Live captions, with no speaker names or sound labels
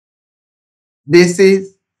This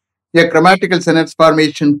is a grammatical sentence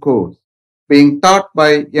formation course being taught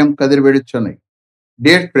by M Kathirvelu.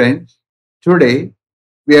 Dear friends, today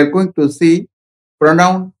we are going to see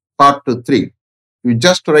pronoun part 3. You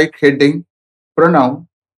just write heading pronoun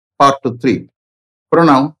part 3.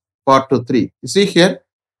 Pronoun part 3. You see here,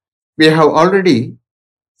 we have already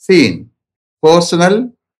seen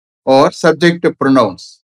personal or subjective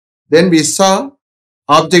pronouns. Then we saw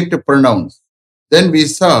objective pronouns. Then we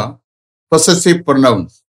saw possessive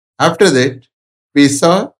pronouns. After that, we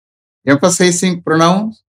saw emphasizing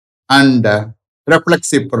pronouns and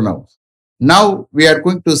reflexive pronouns. Now we are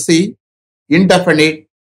going to see indefinite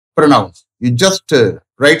pronouns. You just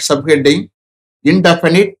write subheading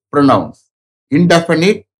indefinite pronouns.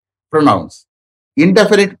 Indefinite pronouns.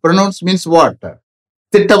 Indefinite pronouns means what?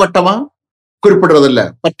 திட்டவட்டமா குறிப்பிடுறதில்ல,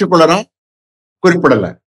 பர்டிகுலரா குறிப்பிடல.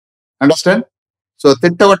 Understand? So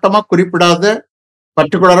திட்டவட்டமா குறிப்பிடாத,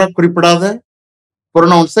 பர்டிகுலரா குறிப்பிடாத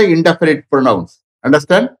pronouns are indefinite pronouns.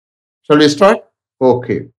 Understand? Shall we start?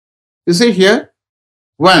 Okay. You see here,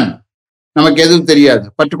 one, நமக்கு எதுவும் தெரியாது,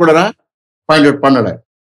 பர்டிகுலரா point out பண்ணல.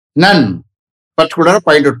 none, பர்டிகுலரா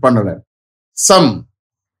point out பண்ணல. some,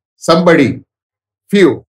 somebody, few,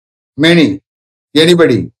 many,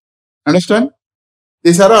 anybody. Understand?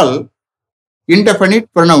 These are all indefinite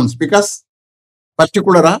pronouns because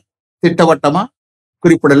particular திட்டவட்டமா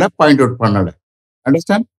குறிப்பிடல, point out பண்ணல.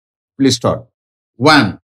 Understand? Please start. One,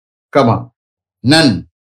 comma, none,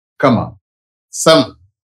 comma, some,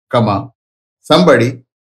 comma, somebody,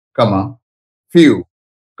 comma, few,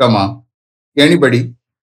 comma, anybody,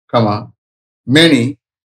 comma, many,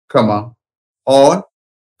 comma, all,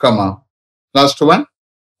 comma. Last one,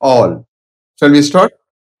 all. Shall we start?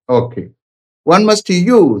 Okay. One must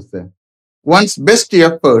use one's best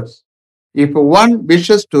efforts if one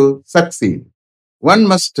wishes to succeed. One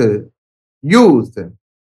must use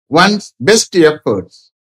one's best efforts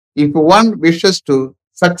if one wishes to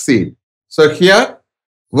succeed. So here,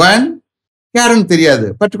 one யாருன்னு தெரியாது,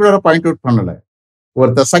 பர்டிகுலரா point out பண்ணல.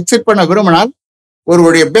 ஒருத்தர் succeed பண்ண விரும்பினால்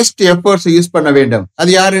ஒருவருடைய best efforts use பண்ண வேண்டும்.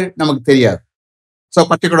 அது யாரு நமக்கு தெரியாது. ஸோ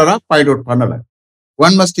பர்டிகுலரா பாயிண்ட் அவுட் பண்ணல.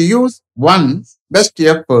 One must use one's best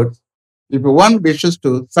efforts if one wishes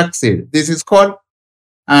to succeed. This is called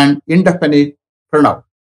an indefinite pronoun.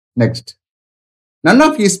 Next. None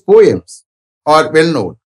of his poems are well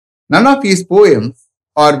known. None of his poems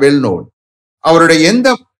are well known. அவருடைய எந்த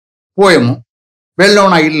போயமும் well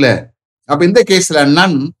நோனா இல்லை. அப்ப இந்த கேஸ்ல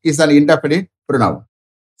none is an indefinite pronoun.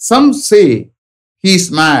 Some say he is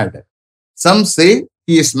mad. Some say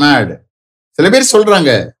he is mad. சில பேர்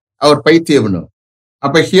சொல்றாங்க அவர் பைத்தியம்னு.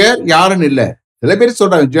 அப்ப here யாருன்னு இல்லை, சில பேர்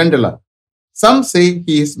சொல்றாங்க ஜென்ரலா. Some say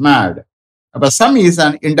he is mad. அப்ப some is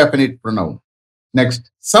an indefinite pronoun. Next.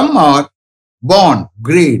 Some are born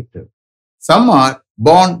great. Some are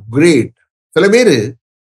born great. சில பேர்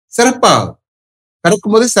சிறப்பா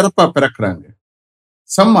பிறக்கும் போது சிறப்பா பிறக்கிறாங்க.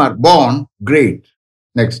 Some are born great.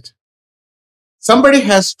 Next. Somebody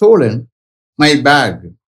has stolen my bag.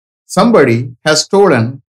 Somebody has stolen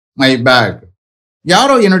my bag.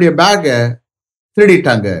 யாரோ என்னுடைய பேக்கை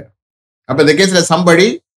திருடிட்டாங்க. அப்ப இந்த கேஸ்ல somebody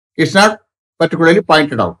is not particularly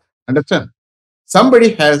pointed out. Understand? Somebody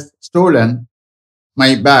has stolen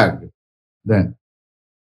my bag. Then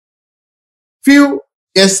few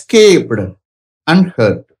escaped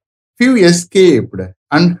unhurt. Few escaped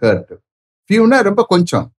unhurt. Fewனா ரொம்ப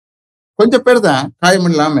கொஞ்சம் பேர் தான் காயம்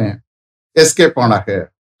இல்லாம எஸ்கேப் ஆனாங்க.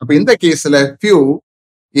 அப்ப இந்த கேஸ்ல few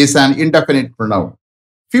is an indefinite pronoun.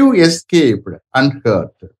 Few escaped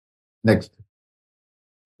unhurt. Next.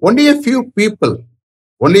 Only a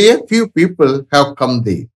few people have come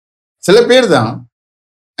there. சில பேர் தான்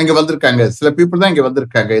அங்க வந்திருக்காங்க, சில people தான் இங்க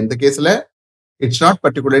வந்திருக்காங்க. இந்த கேஸ்ல it's not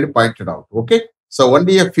particularly pointed out. Okay? So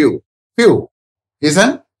only a few. Few is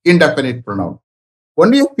an indefinite pronoun.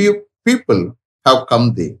 Only a few people have come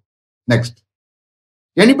there. Next.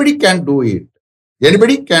 Anybody can do it.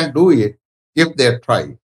 Anybody can do it if they try.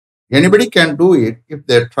 Anybody can do it if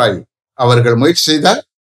they try. அவர்கள் முயற்சி செய்தால்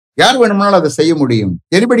யார் வேணும்னாலும் அதை செய்ய முடியும்.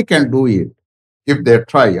 Anybody can do it if they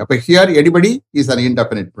try. அப்ப here anybody is an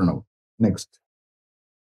indefinite pronoun. Next.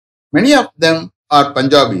 Many of them are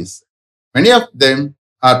Punjabis. Many of them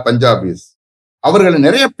are Punjabis. அவர்கள்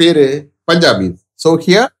நிறைய பேரு Punjabis. So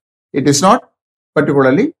here it is not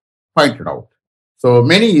particularly pointed out. So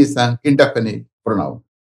many is an indefinite pronoun.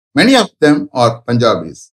 Many of them are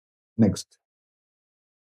Punjabis. Next.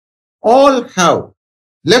 All have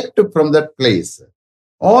left from that place.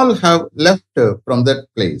 All have left from that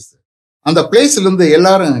place. அந்த பிளேஸ்ல இருந்து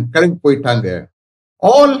எல்லாரும் கிளம்பி போயிட்டாங்க.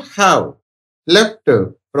 All have left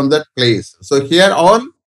from that place. So here all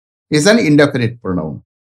is an indefinite pronoun.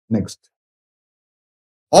 Next.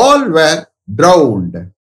 All were drowned.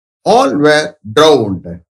 All were drowned.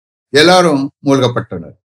 எல்லாரும்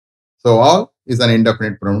மூழ்கப்பட்டனர். So all is an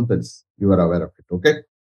indefinite pronoun. That's you are aware of it. Okay.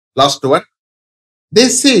 Last one. They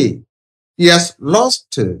say he has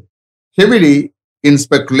lost heavily in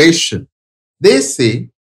speculation. They say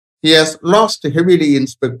he has lost heavily in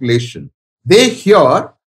speculation. They hear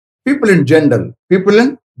people in general. People in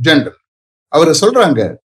general. அவர் சொல்றாங்க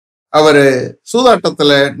அவர்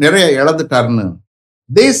சூதாட்டத்துல நிறைய இழந்துட்டாருன்னு.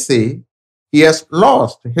 They say he has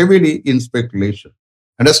lost heavily in speculation.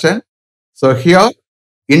 Understand? So here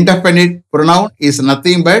indefinite pronoun is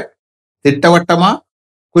nothing but திட்டவட்டமா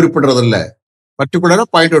குறிப்பிடுறது இல்ல, பர்டிகுலரா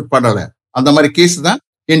point out பண்ணல. அந்த மாதிரி case தான்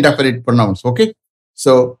indefinite pronouns. Okay.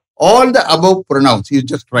 So all the above pronouns, you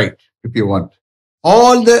just write if you want.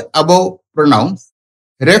 All the above pronouns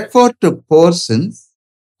refer to persons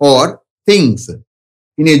or things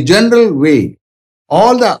in a general way.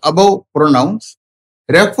 All the above pronouns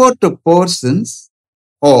refer to persons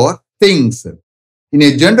or things in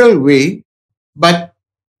a general way, but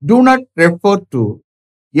do not refer to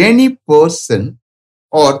any person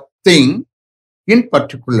or thing in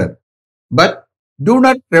particular. But do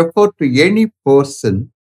not refer to any person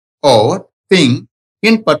or thing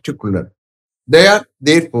in particular. They are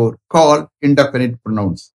therefore called indefinite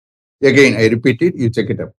pronouns. Again, I repeat it, you check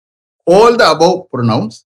it up. All the above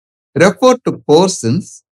pronouns refer to persons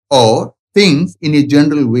or things in a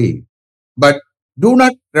general way, but do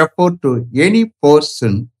not refer to any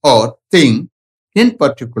person or thing in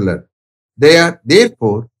particular. They are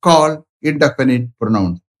therefore called indefinite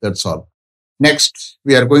pronouns. That's all. Next,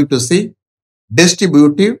 we are going to see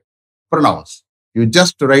distributive pronouns. You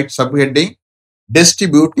just write subheading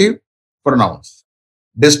distributive pronouns.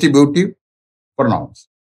 Distributive pronouns.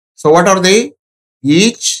 So what are they?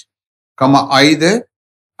 Each, comma, either,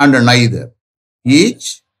 and neither. Each,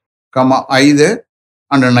 comma, either,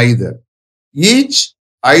 and neither. Each,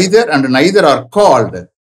 either, and neither are called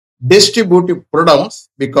distributive pronouns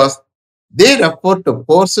because they refer to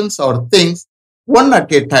persons or things one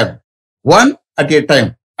at a time. One at a time.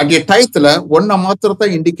 At a time, ஒன்ன மாத்திரத்தை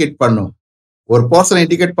indicate பண்ணும். ஒரு பர்சனை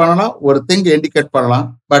indicate பண்ணலாம், ஒரு thing indicate பண்ணலாம்,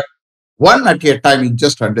 but one at a time, you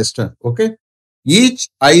just understand. Okay. Each,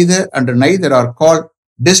 either, and neither are called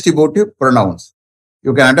distributive pronouns.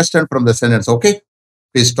 You can understand from the sentence. Okay.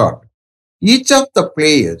 Please start. Each of the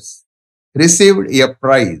players received a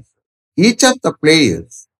prize. Each of the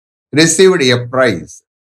players received a prize.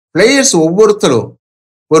 Players ஒவ்வொருத்தரும்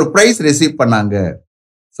ஒரு price receive பண்ணாங்க.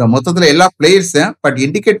 So மொத்தத்தில் எல்லா பிளேயர்ஸும் but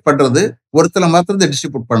indicate பண்றது ஒருத்தரை மாத்திரம்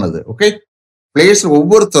distribute பண்ணது. Okay. Players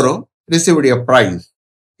ஒவ்வொருத்தரும் ரிசீவ்ட் எ பிரைஸ்.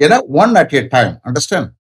 ஏன்னா one at a time. Understand?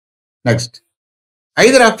 Next.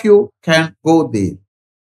 Hyder of you can go there.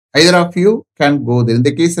 Hyder of you can go தேர்.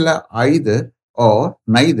 இந்த கேஸ்ல ஐதர் ஆர்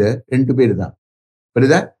நைதர் ரெண்டு பேர் தான்.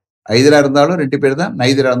 புரியுதா? ஐதரா இருந்தாலும் ரெண்டு பேர் தான்,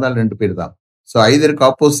 நைதரா இருந்தாலும் ரெண்டு பேர் தான். So ஐதருக்கு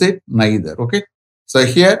opposite neither. Okay. So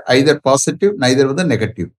here Hyder positive, neither வந்து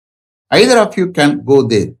negative. Hyder of you can go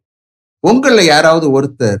தேர். உங்களில் யாராவது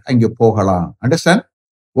ஒருத்தர் அங்கே போகலாம். அண்டர்ஸ்டாண்ட்?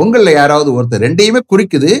 உங்களில் யாராவது ஒருத்தர் ரெண்டையுமே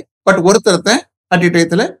குறிக்குது, பட் ஒருத்தரத்தை அட்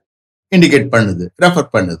டயத்தில் இண்டிகேட் பண்ணுது, ரெஃபர்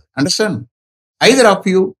பண்ணுது. Understand? Hyder of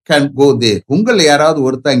you can go தேர். உங்களில் யாராவது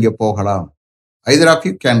ஒருத்தர் அங்கே போகலாம். Hyder of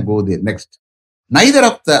you can go there. Next. Neither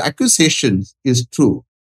of the accusations is true.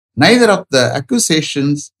 Neither of the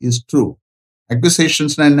accusations is true.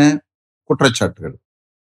 அக்யூசேஷன்ஸ்னா என்ன? குற்றச்சாட்டுகள்.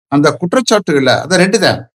 அந்த குற்றச்சாட்டுகள்ல அதை ரெண்டு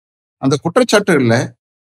தான். அந்த குற்றச்சாட்டுகள்ல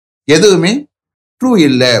எதுவுமே ட்ரூ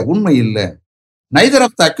இல்லை, உண்மை இல்லை. Neither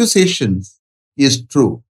of the accusations is true.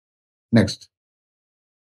 Next.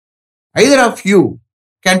 Hyder of you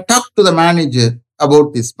can talk to the manager about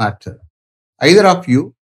this matter. Hyder of you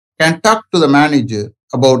can talk to the manager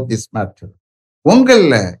about this matter.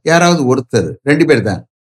 உங்களில் யாராவது ஒருத்தர், ரெண்டு பேர் தான்,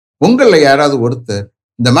 உங்களில் யாராவது ஒருத்தர்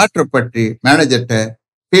இந்த மேட்டரை பற்றி மேனேஜர்கிட்ட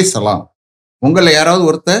பேசலாம். உங்களில் யாராவது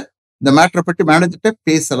ஒருத்தர் இந்த மேட்டரை பற்றி மேனேஜர்கிட்ட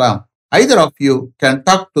பேசலாம். Either of you can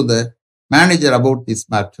talk to the manager about this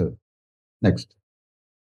matter. Next.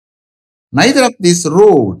 Neither of these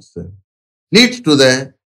roads leads to the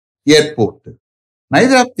airport.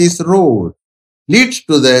 Neither of these roads leads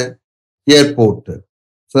to the airport.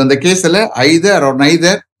 So in the case either or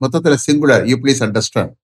neither மொத்தத்தில் singular. You please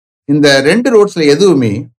understand. இந்த ரெண்டு ரோட்ஸ்ல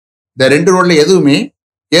எதுவுமே, இந்த ரெண்டு ரோட்ல எதுவுமே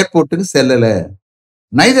ஏர்போர்ட்டுக்கு செல்லல.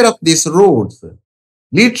 Neither of these roads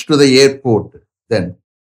leads to the airport. Then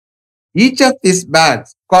each of these bags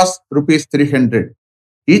costs rupees 300.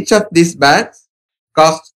 Each of these bags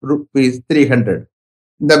costs rupees 300.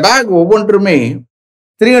 இந்த பேக் ஒவ்வொன்றுமே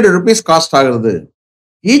 300 rupees காஸ்ட் ஆகுது.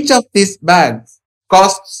 Each of these bags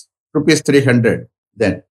costs rupees 300.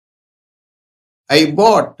 Then I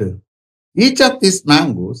bought each of these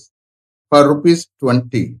mangoes for rupees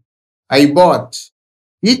 20. I bought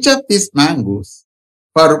each of these mangoes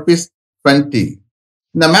for rupees 20.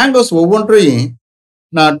 இந்த mangoes ஒவ்வொன்றையும்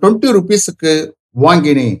நான் 20 rupeesக்கு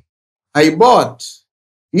வாங்கினேன். I bought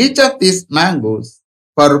each of these mangoes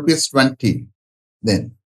for rupees 20. Then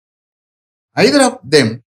either of them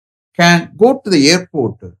can go to the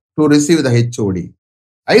airport to receive the HOD.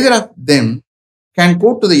 Either of them can go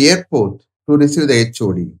to the airport to receive the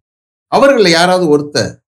HOD. அவர்கள் யாராவது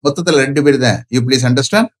ஒருத்தர், மொத்தத்தில் 2 பேர் தான், you please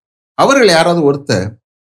understand. அவர்கள் யாராவது ஒருத்தர்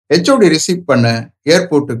HOD receive பண்ண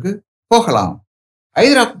ஏர்போர்ட்டுக்கு போகலாம்.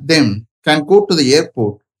 Either of them can go to the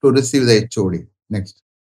airport to receive the HOD. Next.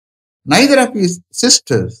 Neither of his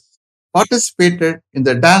sisters participated in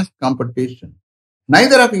the dance competition.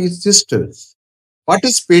 Neither of his sisters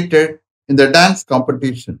participated in the dance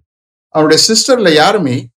competition. அவருடைய சிஸ்டர்ல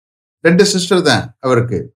யாருமே, 2 sister தான்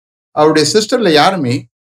அவருக்கு, அவருடைய சிஸ்டர்ல யாருமே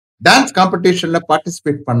dance காம்படிஷன்ல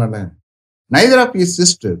participate பண்ணல. Neither of his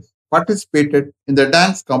sisters participated in the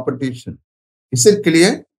dance competition. Is it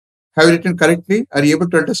clear? Have you written correctly? Are you able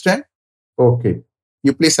to understand? Okay.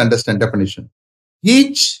 You please understand definition.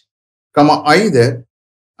 Each, either,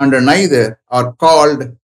 and neither are called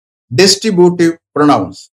distributive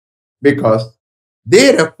pronouns because they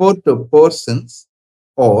refer to persons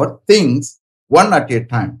or things one at a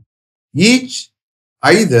time. Each,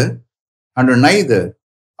 either, and neither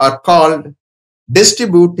are called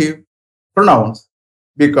distributive pronouns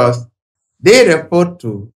because they refer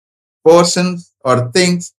to persons or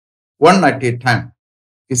things one at a time.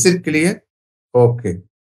 Is it clear? Okay.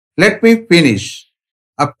 Let me finish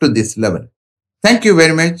up to this level. Thank you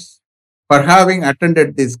very much for having attended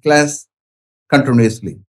this class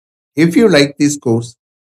continuously. If you like this course,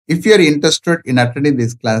 if you are interested in attending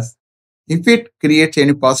this class, if it creates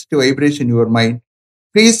any positive vibration in your mind,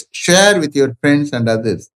 please share with your friends and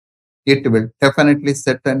others. It will definitely,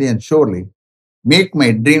 certainly, and surely make my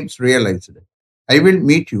dreams realized. I will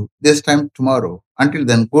meet you this time tomorrow. Until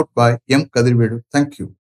then, goodbye. M Kathirvelu. Thank you.